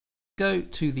go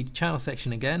to the channel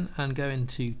section again and go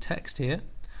into text here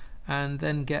and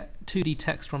then get 2D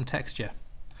text from texture.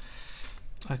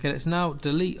 Okay, let's now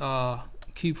delete our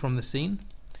cube from the scene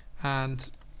and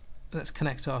let's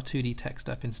connect our 2D text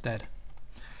up instead.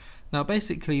 Now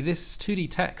basically this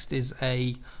 2D text is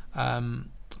a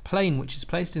plane which is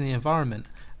placed in the environment,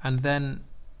 and then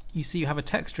you see you have a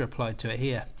texture applied to it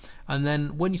here, and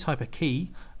then when you type a key,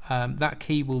 that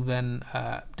key will then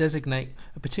designate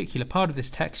a particular part of this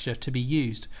texture to be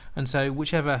used, and so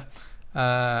whichever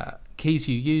keys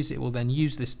you use, it will then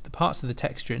use the parts of the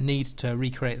texture it needs to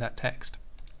recreate that text.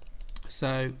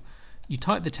 So you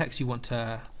type the text you want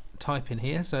to type in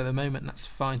here, so at the moment that's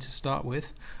fine to start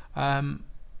with.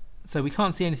 So we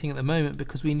can't see anything at the moment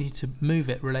because we need to move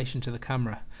it in relation to the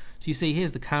camera. So you see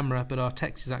here's the camera, but our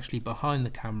text is actually behind the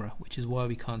camera, which is why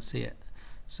we can't see it.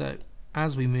 So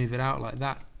as we move it out like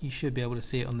that, you should be able to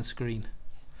see it on the screen.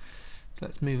 So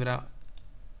let's move it out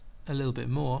a little bit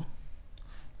more,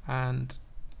 and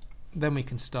then we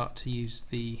can start to use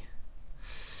the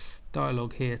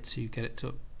dialogue here to get it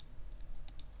to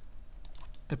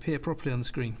appear properly on the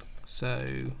screen. So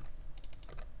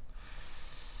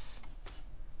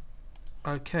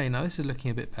okay, now this is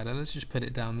looking a bit better. Let's just put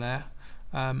it down there.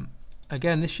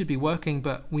 Again, this should be working,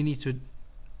 but we need to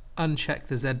uncheck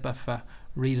the Z buffer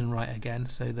read and write again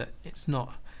so that it's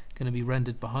not going to be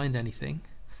rendered behind anything.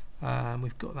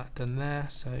 We've got that done there,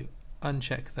 so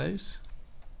uncheck those,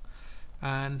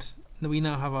 and we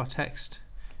now have our text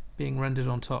being rendered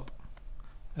on top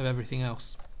of everything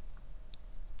else.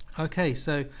 Okay,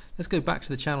 so let's go back to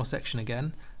the channel section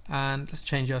again and let's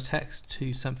change our text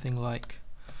to something like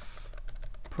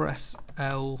press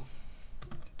L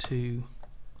to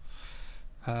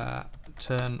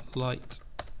turn light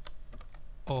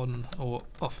on or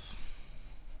off.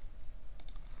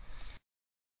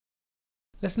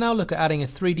 Let's now look at adding a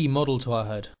 3D model to our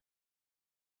HUD.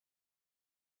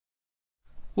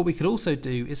 What we could also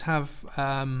do is have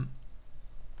a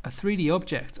 3D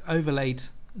object overlaid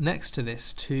next to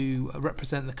this to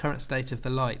represent the current state of the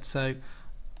light. So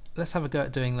let's have a go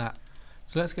at doing that.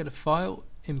 So let's go to File,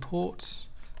 Import,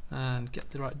 and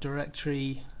get the right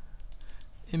directory,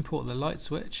 import the light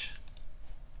switch,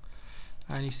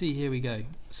 and you see here we go.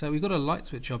 So we've got a light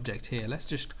switch object here. Let's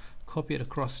just copy it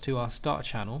across to our start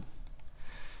channel,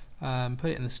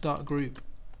 put it in the start group,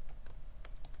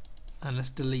 and let's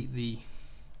delete the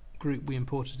group we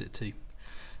imported it to.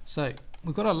 So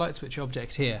we've got our light switch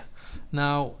object here.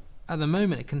 Now at the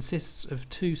moment it consists of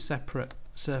two separate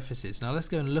surfaces. Now let's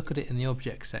go and look at it in the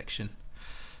object section.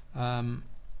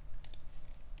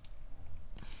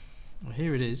 Well,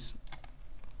 here it is.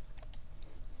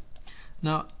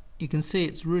 Now you can see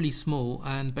it's really small,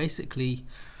 and basically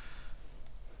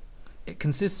it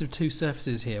consists of two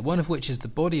surfaces here, one of which is the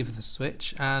body of the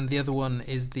switch and the other one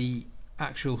is the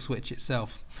actual switch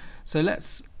itself. So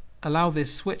let's allow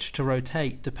this switch to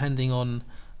rotate depending on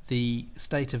the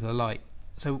state of the light.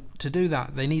 So to do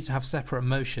that they need to have separate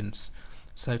motions.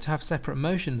 So to have separate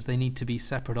motions they need to be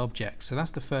separate objects. So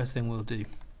that's the first thing we'll do.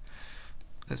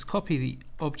 Let's copy the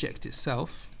object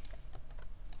itself,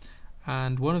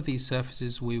 and one of these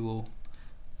surfaces we will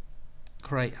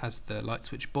create as the light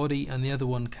switch body and the other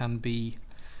one can be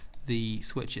the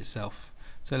switch itself.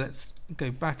 So let's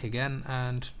go back again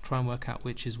and try and work out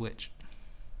which is which.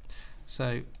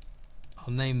 So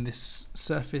I'll name this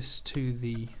surface to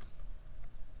the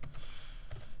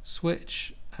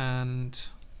switch and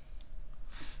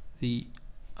the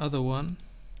other one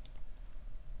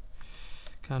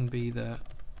can be the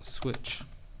switch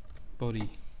body.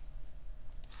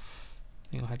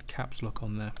 I think I had caps lock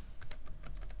on there.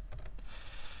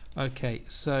 Okay,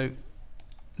 so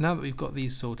now that we've got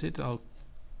these sorted, I'll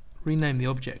rename the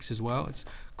objects as well. It's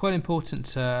quite important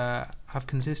to have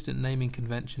consistent naming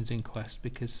conventions in Quest,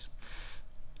 because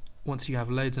once you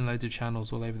have loads and loads of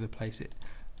channels all over the place, it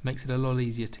makes it a lot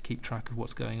easier to keep track of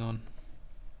what's going on.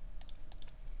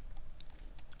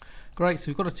 Great,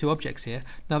 so we've got our two objects here.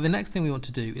 Now the next thing we want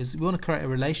to do is we want to create a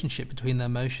relationship between their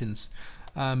motions.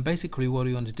 Basically what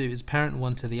we want to do is parent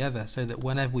one to the other, so that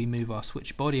whenever we move our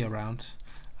switch body around,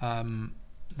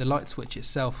 the light switch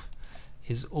itself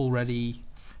is already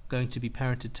going to be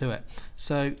parented to it.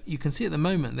 So you can see at the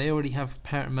moment they already have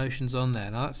parent motions on there.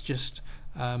 Now that's just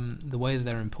the way that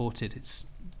they're imported. It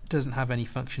doesn't have any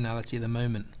functionality at the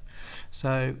moment.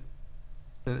 So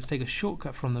let's take a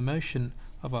shortcut from the motion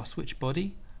of our switch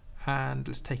body and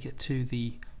let's take it to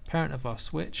the parent of our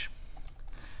switch.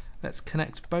 Let's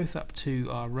connect both up to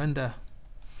our render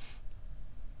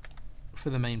for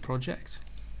the main project.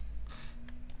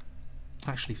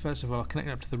 Actually, first of all, I'll connect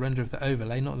it up to the render of the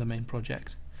overlay, not the main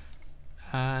project.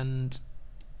 And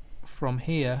from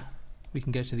here, we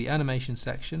can go to the animation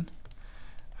section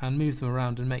and move them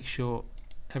around and make sure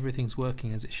everything's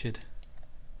working as it should.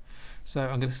 So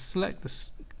I'm going to select the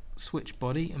switch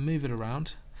body and move it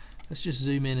around. Let's just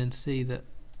zoom in and see that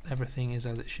everything is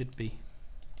as it should be.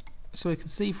 So we can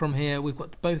see from here we've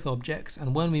got both objects,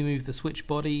 and when we move the switch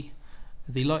body,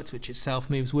 the light switch itself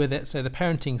moves with it, so the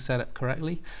parenting set up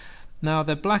correctly. Now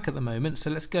they're black at the moment, so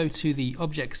let's go to the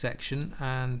object section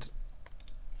and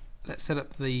let's set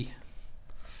up the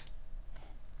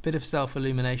bit of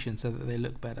self-illumination so that they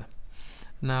look better.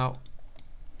 Now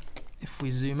if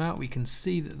we zoom out, we can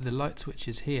see that the light switch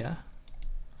is here,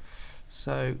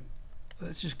 so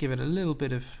let's just give it a little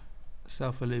bit of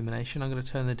self-illumination. I'm going to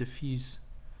turn the diffuse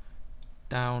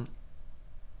down,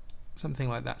 something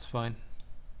like that's fine.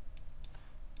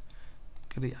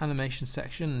 Go to the animation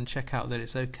section and check out that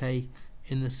it's okay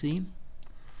in the scene.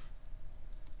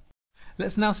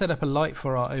 Let's now set up a light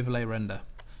for our overlay render.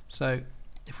 So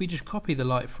if we just copy the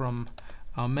light from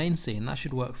our main scene, that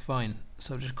should work fine.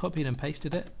 So I've just copied and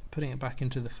pasted it, putting it back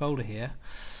into the folder here.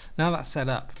 Now that's set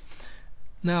up.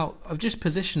 Now I've just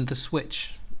positioned the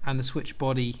switch and the switch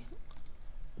body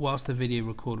whilst the video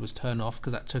record was turned off,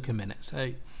 because that took a minute.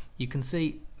 So you can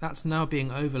see that's now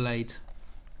being overlaid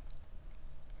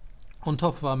on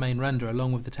top of our main render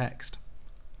along with the text.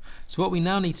 So what we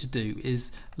now need to do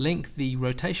is link the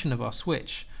rotation of our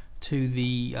switch to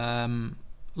the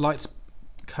light's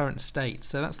current state.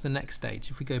 So that's the next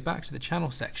stage. If we go back to the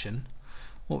channel section,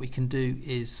 what we can do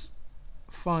is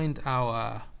find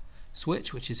our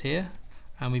switch, which is here,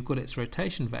 and we've got its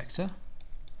rotation vector,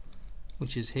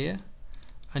 which is here,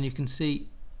 and you can see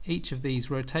each of these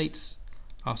rotates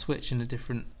our switch in a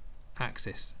different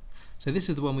axis. So this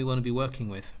is the one we want to be working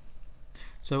with.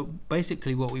 So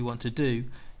basically what we want to do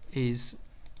is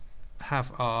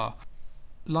have our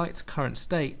light's current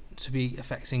state to be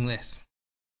affecting this.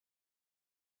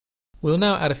 We'll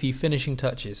now add a few finishing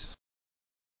touches.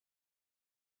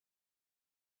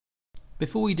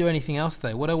 Before we do anything else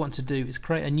though, what I want to do is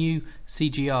create a new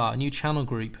CGR, a new channel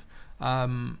group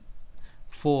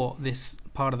for this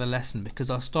part of the lesson, because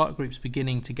our start group's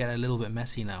beginning to get a little bit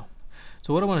messy now.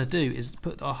 So what I want to do is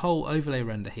put our whole overlay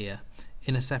render here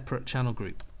in a separate channel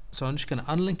group. So I'm just going to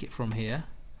unlink it from here,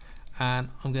 and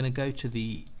I'm going to go to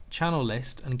the channel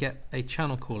list and get a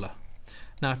channel caller.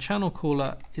 Now, a channel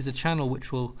caller is a channel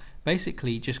which will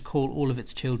basically just call all of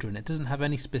its children. It doesn't have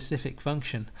any specific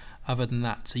function other than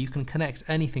that, so you can connect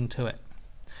anything to it.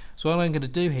 So what I'm going to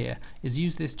do here is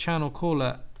use this channel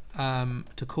caller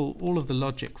to call all of the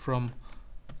logic from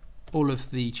all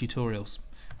of the tutorials.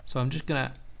 So I'm just going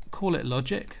to call it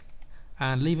logic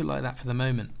and leave it like that for the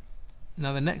moment.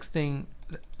 Now the next thing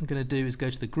that I'm going to do is go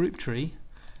to the group tree,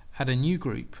 add a new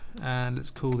group, and let's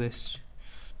call this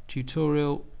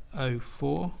tutorial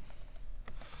 04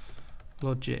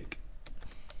 logic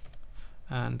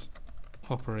and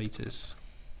operators.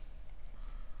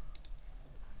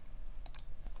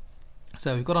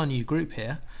 So we've got our new group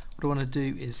here. What I want to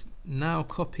do is now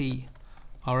copy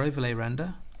our overlay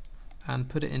render and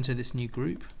put it into this new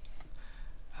group.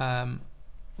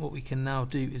 What we can now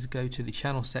do is go to the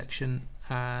channel section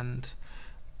and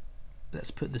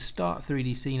let's put the start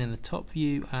 3D scene in the top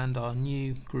view and our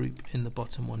new group in the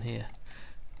bottom one here.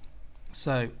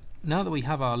 So now that we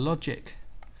have our logic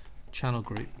channel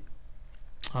group,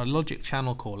 our logic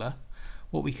channel caller,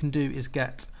 what we can do is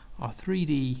get our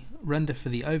 3D render for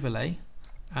the overlay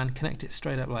and connect it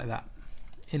straight up like that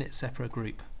in its separate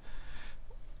group.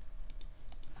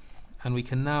 And we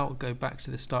can now go back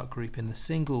to the start group in the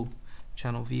single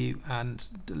channel view and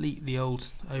delete the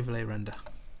old overlay render.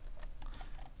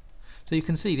 So you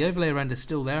can see the overlay render is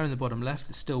still there in the bottom left,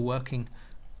 it's still working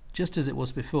just as it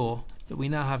was before, but we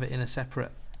now have it in a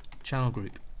separate channel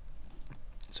group.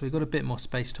 So we've got a bit more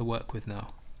space to work with now.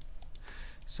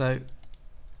 So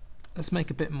let's make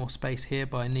a bit more space here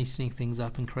by neatening things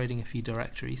up and creating a few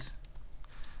directories.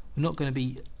 We're not going to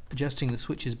be adjusting the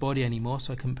switch's body anymore,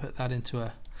 so I can put that into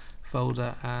a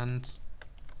folder, and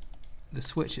the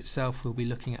switch itself we'll be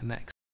looking at next.